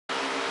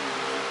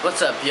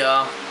What's up,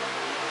 y'all?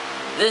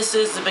 This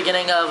is the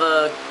beginning of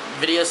a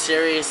video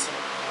series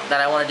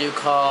that I want to do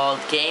called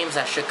Games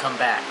That Should Come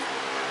Back.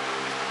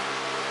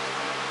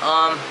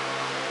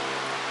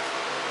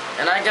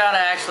 And I got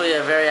actually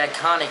a very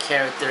iconic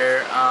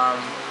character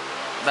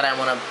that I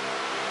want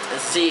to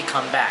see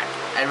come back.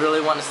 I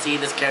really want to see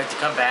this character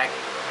come back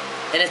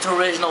in its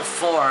original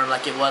form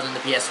like it was in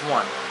the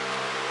PS1.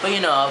 But you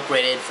know,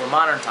 upgraded for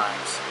modern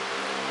times.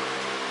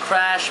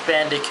 Crash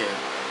Bandicoot.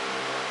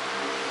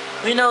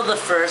 We know the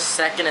first,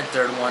 second, and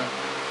third one.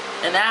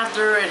 And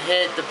after it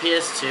hit the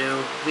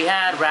PS2, we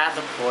had Wrath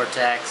of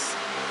Cortex.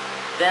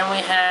 Then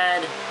we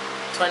had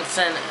Twin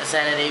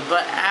Insanity.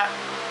 But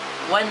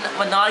when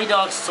Naughty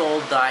Dog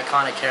sold the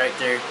iconic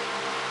character,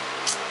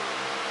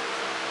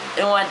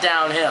 it went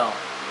downhill.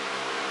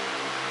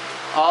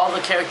 All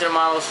the character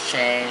models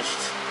changed.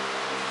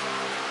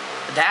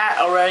 That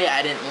already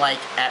I didn't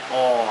like at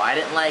all. I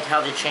didn't like how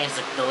they changed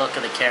the look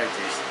of the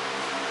characters.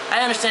 I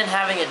understand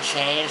having it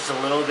changed a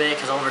little bit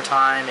because over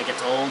time it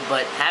gets old,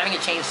 but having it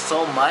changed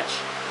so much,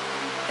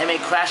 it made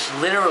Crash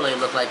literally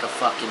look like a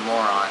fucking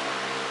moron.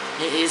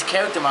 His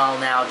character model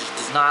now just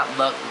does not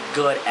look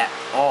good at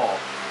all.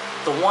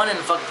 The one in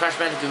fucking Crash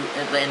Bandicoot,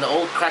 in the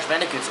old Crash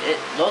Bandicoots,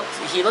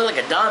 he looked like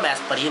a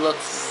dumbass, but he looked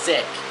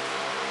sick.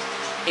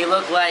 He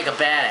looked like a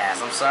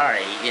badass, I'm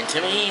sorry. And to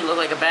me, he looked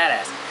like a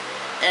badass.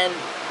 And,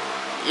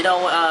 you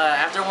know,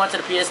 after it went to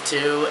the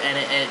PS2 and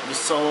it was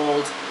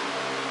sold,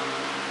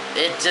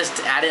 it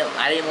just, I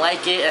didn't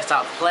like it. I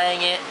stopped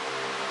playing it,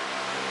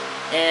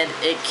 and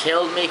it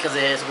killed me because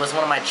it was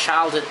one of my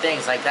childhood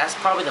things. Like, that's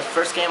probably the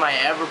first game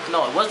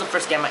it was the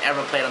first game I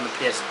ever played on the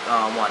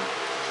PS1.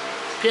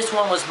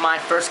 PS1 was my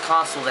first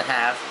console to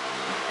have,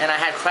 and I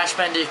had Crash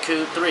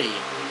Bandicoot 3,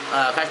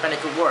 Crash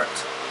Bandicoot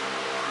worked.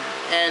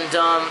 And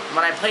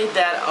when I played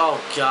that,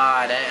 oh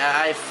god,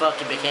 I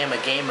fucking became a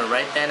gamer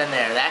right then and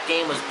there. That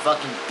game was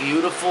fucking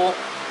beautiful,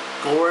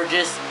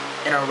 gorgeous,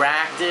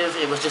 interactive.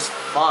 It was just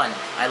fun.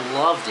 I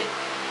loved it.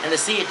 And to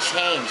see it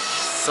change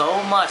so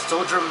much,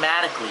 so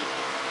dramatically,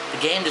 the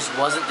game just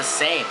wasn't the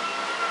same.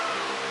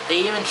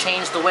 They even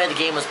changed the way the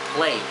game was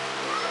played.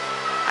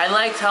 I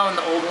liked how in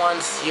the old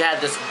ones you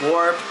had this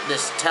warp,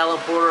 this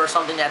teleporter or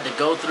something you had to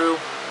go through,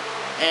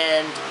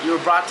 and you were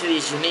brought to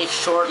these unique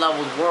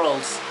short-leveled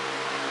worlds,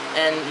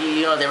 and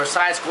you know, they were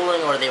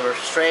side-scrolling or they were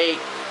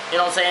straight, you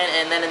know what I'm saying?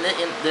 And then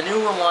in the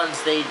newer ones,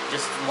 they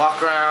just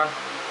walk around,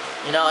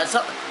 you know, and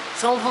some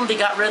of them, they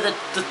got rid of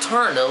the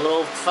turn, the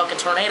little fucking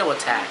tornado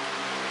attack.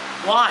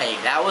 Why?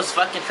 That was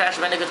fucking Crash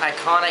Bandicoot's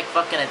iconic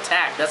fucking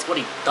attack. That's what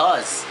he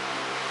does.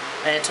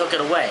 And it took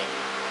it away.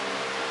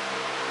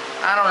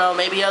 I don't know,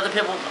 maybe other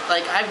people,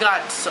 like, I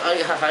got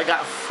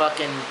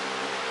fucking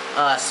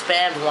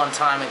spammed one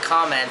time in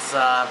comments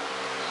a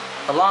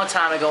long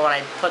time ago when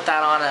I put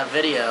that on a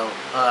video.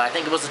 I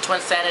think it was the Twin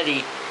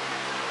Insanity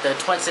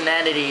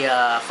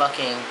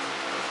fucking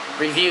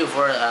review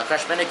for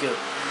Crash Bandicoot.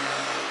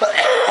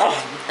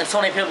 And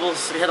so many people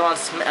hit on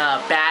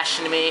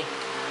bashing me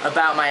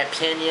about my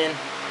opinion.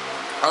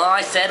 All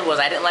I said was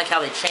I didn't like how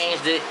they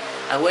changed it.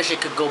 I wish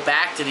it could go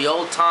back to the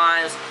old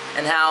times,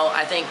 and how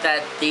I think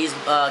that these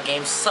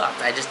games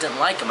sucked. I just didn't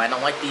like them. I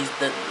don't like these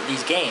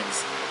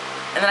games.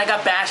 And then I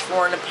got bashed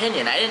for an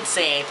opinion. I didn't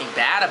say anything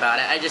bad about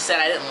it. I just said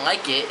I didn't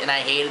like it and I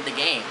hated the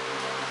game.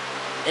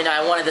 And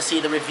I wanted to see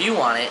the review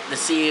on it to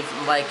see if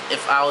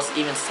I was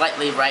even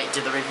slightly right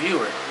to the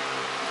reviewer.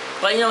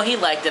 But, you know, he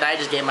liked it. I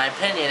just gave my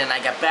opinion, and I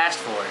got bashed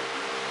for it.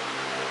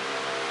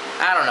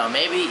 I don't know.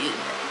 Maybe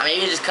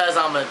just because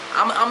I'm a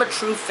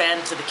true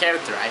fan to the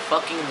character. I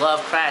fucking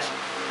love Crash,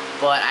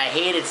 but I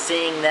hated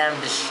seeing them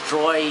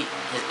destroy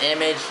his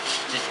image,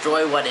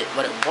 destroy what it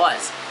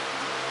was.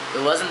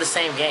 It wasn't the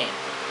same game.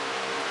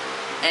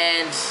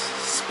 And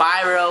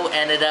Spyro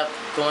ended up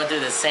going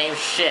through the same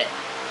shit.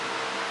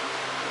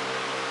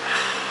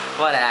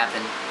 What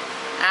happened?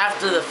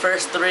 After the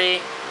first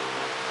three,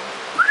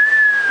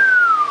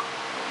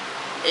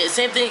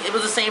 same thing, it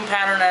was the same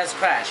pattern as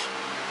Crash.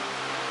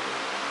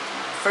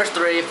 First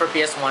three for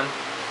PS1.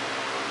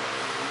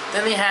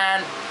 Then they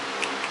had,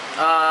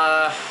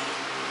 I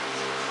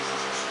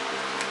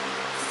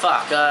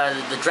forgot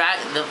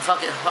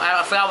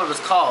what it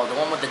was called. The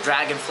one with the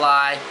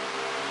dragonfly.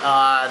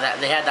 That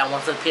they had that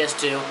one for the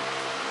PS2.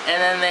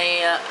 And then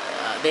they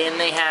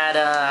had,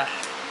 I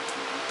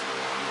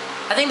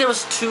think there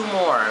was two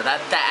more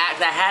that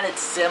had it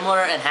similar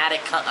and had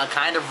it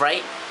kind of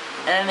right.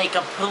 And then they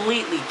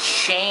completely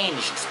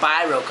changed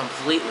Spyro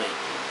completely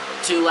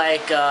to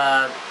like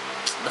I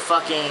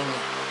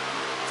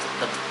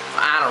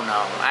don't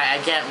know. I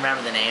can't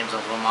remember the names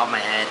of them off my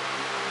head.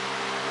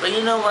 But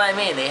you know what I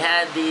mean. They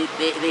had they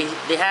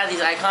had these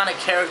iconic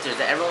characters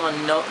that everyone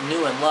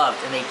knew and loved,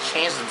 and they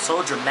changed them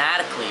so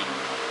dramatically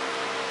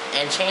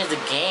and changed the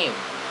game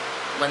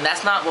when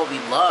that's not what we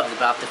loved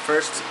about the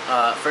first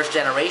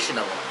generation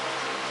of them.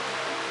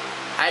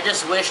 I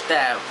just wish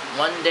that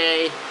one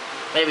day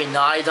maybe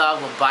Naughty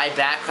Dog will buy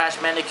back Crash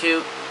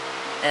Bandicoot,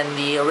 and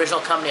the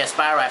original company of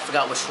Spyro, I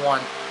forgot which one,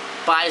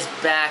 buys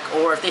back,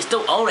 or if they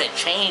still own it,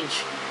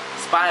 change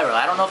Spyro.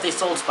 I don't know if they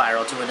sold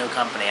Spyro to a new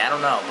company. I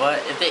don't know. But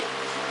if they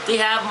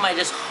have them, I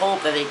just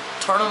hope that they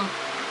turn them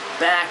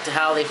back to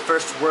how they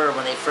first were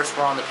when they first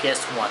were on the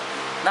PS1.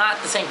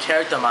 Not the same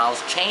character models,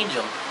 change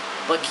them,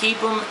 but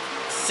keep them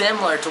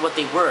similar to what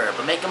they were,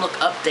 but make them look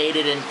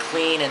updated and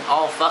clean and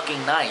all fucking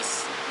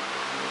nice.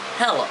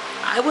 Hell,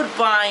 I would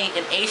buy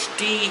an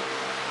HD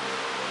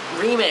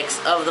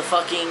remix of the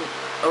fucking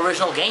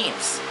original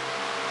games.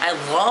 I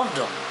loved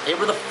them. They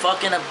were the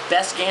fucking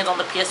best games on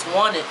the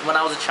PS1 when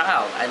I was a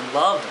child. I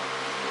loved them.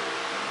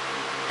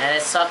 And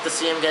it sucked to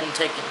see them get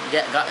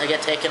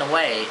taken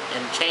away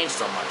and changed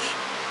so much.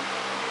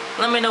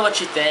 Let me know what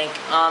you think.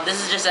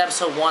 This is just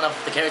episode 1 of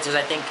the characters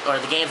I think, or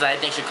the games that I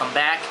think should come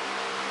back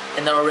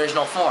in their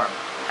original form.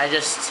 I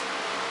just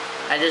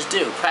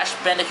do. Crash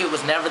Bandicoot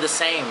was never the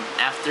same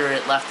after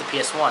it left the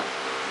PS1.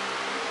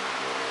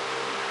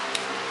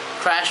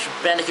 Crash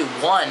Bandicoot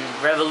 1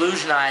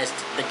 revolutionized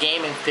the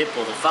gaming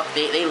people.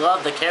 They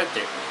loved the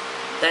character.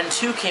 Then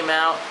 2 came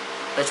out,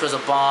 which was a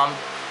bomb,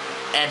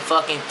 and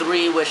fucking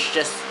 3, which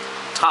just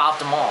topped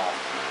them all.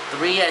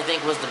 3, I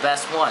think, was the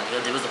best one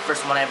because it was the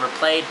first one I ever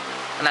played,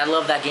 and I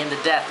loved that game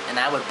to death. And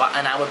I would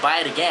buy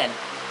it again.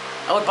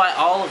 I would buy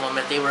all of them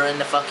if they were in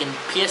the fucking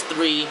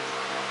PS3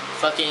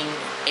 fucking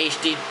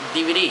HD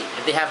DVD.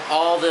 If they have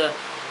all the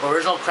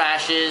original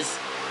Crashes,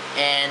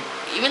 and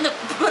even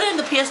put in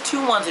the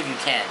PS2 ones if you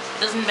can.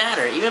 It doesn't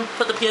matter. Even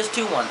put the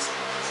PS2 ones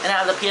and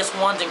have the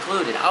PS1s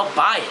included. I'll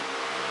buy it.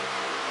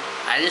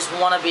 I just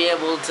want to be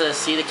able to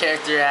see the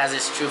character as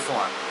its true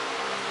form.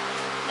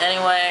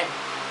 Anyway,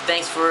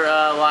 thanks for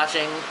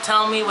watching.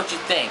 Tell me what you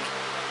think.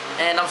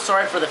 And I'm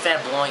sorry for the fan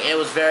blowing. It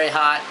was very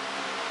hot.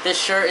 This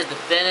shirt is the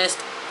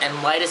thinnest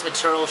and lightest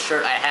material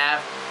shirt I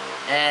have.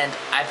 And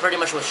I pretty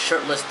much was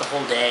shirtless the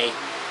whole day.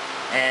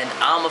 And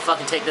I'm gonna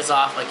fucking take this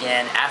off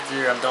again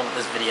after I'm done with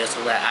this video so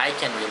that I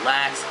can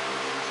relax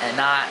and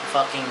not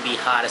fucking be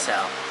hot as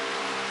hell.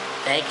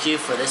 Thank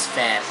you for this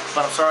fan.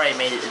 But I'm sorry it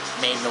made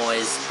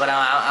noise. But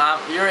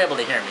you're able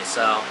to hear me,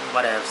 so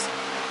whatevs.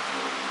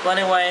 But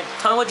anyway,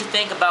 tell me what you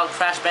think about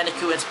Crash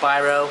Bandicoot and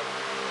Spyro.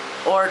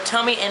 Or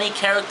tell me any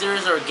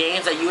characters or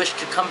games that you wish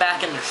could come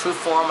back in their true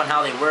form on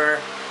how they were.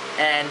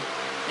 And,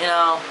 you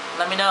know,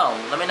 let me know.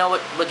 Let me know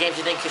what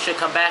games you think should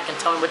come back and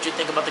tell me what you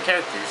think about the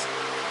characters.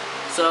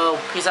 So,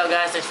 peace out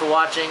guys, thanks for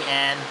watching,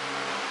 and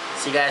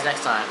see you guys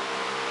next time.